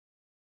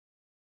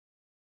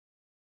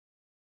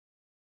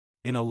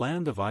In a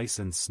land of ice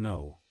and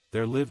snow,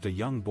 there lived a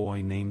young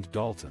boy named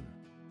Dalton.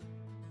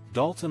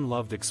 Dalton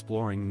loved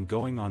exploring and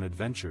going on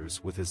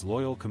adventures with his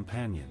loyal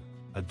companion,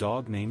 a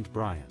dog named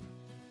Brian.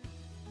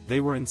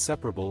 They were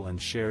inseparable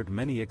and shared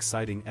many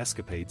exciting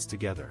escapades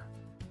together.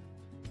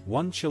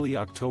 One chilly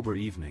October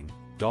evening,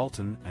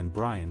 Dalton and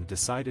Brian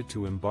decided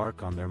to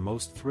embark on their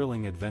most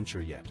thrilling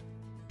adventure yet.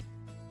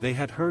 They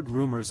had heard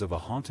rumors of a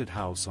haunted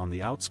house on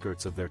the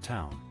outskirts of their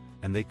town,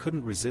 and they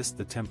couldn't resist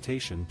the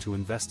temptation to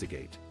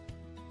investigate.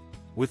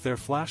 With their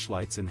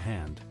flashlights in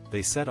hand,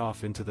 they set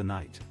off into the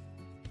night.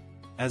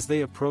 As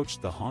they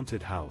approached the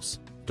haunted house,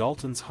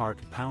 Dalton's heart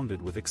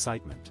pounded with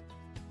excitement.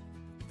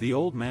 The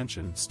old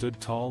mansion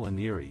stood tall and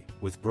eerie,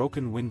 with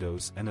broken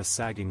windows and a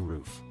sagging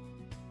roof.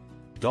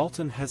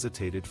 Dalton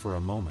hesitated for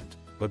a moment,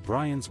 but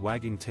Brian's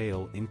wagging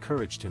tail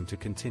encouraged him to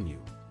continue.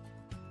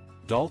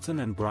 Dalton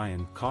and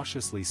Brian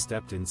cautiously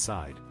stepped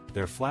inside,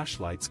 their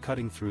flashlights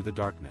cutting through the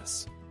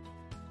darkness.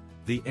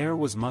 The air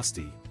was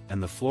musty,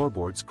 and the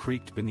floorboards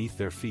creaked beneath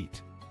their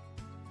feet.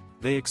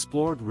 They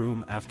explored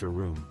room after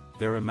room,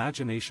 their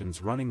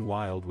imaginations running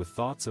wild with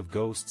thoughts of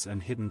ghosts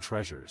and hidden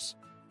treasures.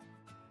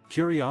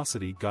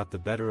 Curiosity got the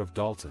better of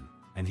Dalton,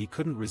 and he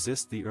couldn't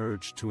resist the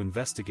urge to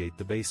investigate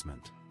the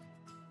basement.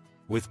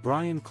 With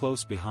Brian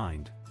close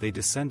behind, they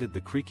descended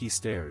the creaky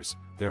stairs,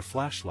 their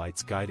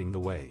flashlights guiding the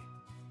way.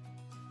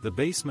 The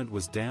basement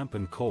was damp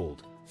and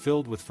cold,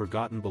 filled with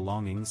forgotten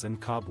belongings and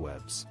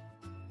cobwebs.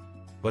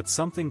 But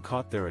something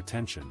caught their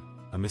attention,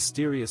 a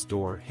mysterious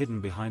door hidden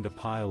behind a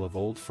pile of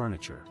old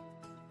furniture.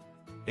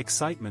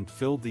 Excitement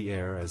filled the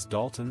air as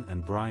Dalton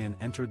and Brian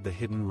entered the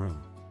hidden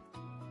room.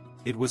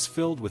 It was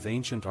filled with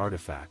ancient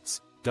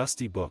artifacts,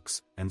 dusty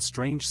books, and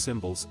strange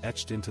symbols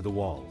etched into the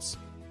walls.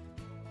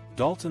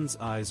 Dalton's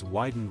eyes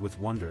widened with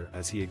wonder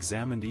as he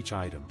examined each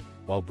item,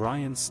 while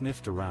Brian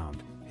sniffed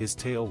around, his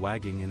tail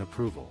wagging in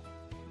approval.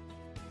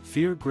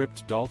 Fear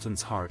gripped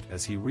Dalton's heart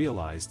as he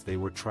realized they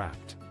were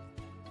trapped.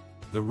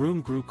 The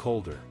room grew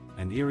colder,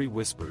 and eerie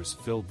whispers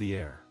filled the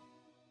air.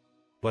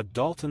 But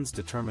Dalton's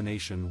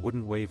determination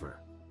wouldn't waver.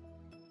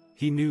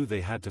 He knew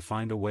they had to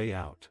find a way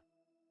out.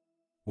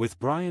 With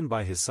Brian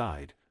by his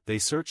side, they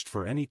searched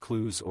for any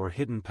clues or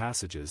hidden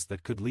passages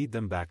that could lead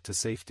them back to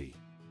safety.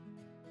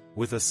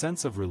 With a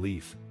sense of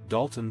relief,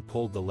 Dalton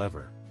pulled the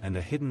lever, and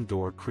a hidden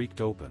door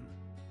creaked open.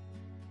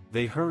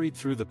 They hurried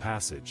through the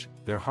passage,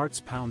 their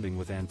hearts pounding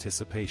with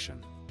anticipation.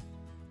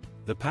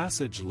 The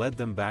passage led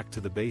them back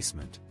to the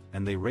basement,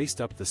 and they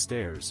raced up the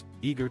stairs,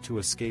 eager to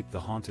escape the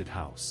haunted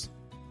house.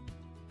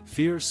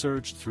 Fear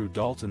surged through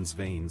Dalton's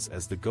veins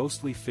as the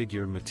ghostly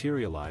figure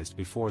materialized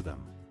before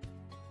them.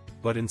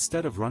 But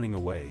instead of running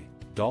away,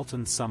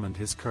 Dalton summoned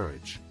his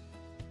courage.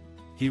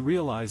 He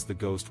realized the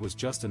ghost was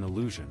just an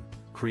illusion,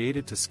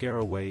 created to scare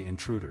away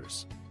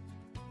intruders.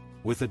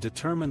 With a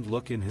determined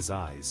look in his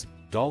eyes,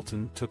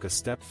 Dalton took a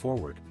step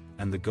forward,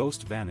 and the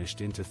ghost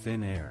vanished into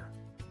thin air.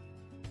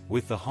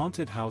 With the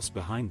haunted house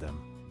behind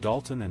them,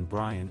 Dalton and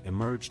Brian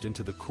emerged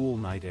into the cool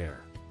night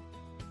air.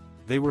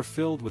 They were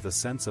filled with a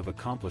sense of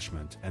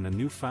accomplishment and a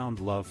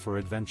newfound love for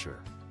adventure.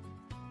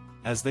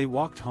 As they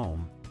walked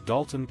home,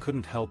 Dalton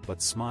couldn't help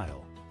but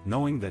smile,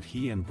 knowing that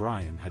he and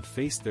Brian had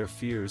faced their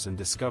fears and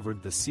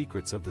discovered the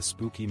secrets of the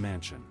spooky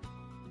mansion.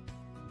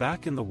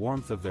 Back in the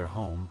warmth of their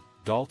home,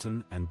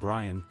 Dalton and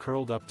Brian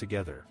curled up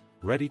together,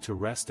 ready to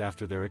rest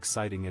after their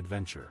exciting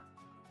adventure.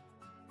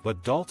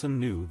 But Dalton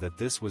knew that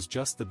this was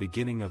just the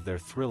beginning of their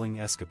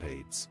thrilling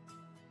escapades.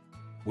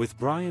 With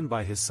Brian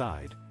by his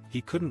side, he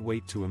couldn't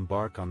wait to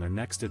embark on their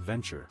next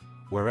adventure,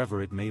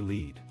 wherever it may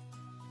lead.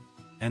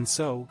 And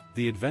so,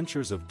 the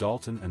adventures of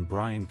Dalton and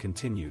Brian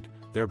continued,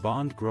 their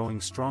bond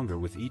growing stronger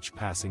with each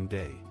passing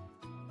day.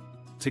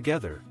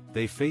 Together,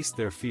 they faced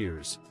their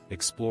fears,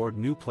 explored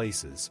new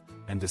places,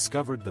 and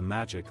discovered the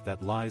magic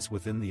that lies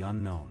within the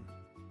unknown.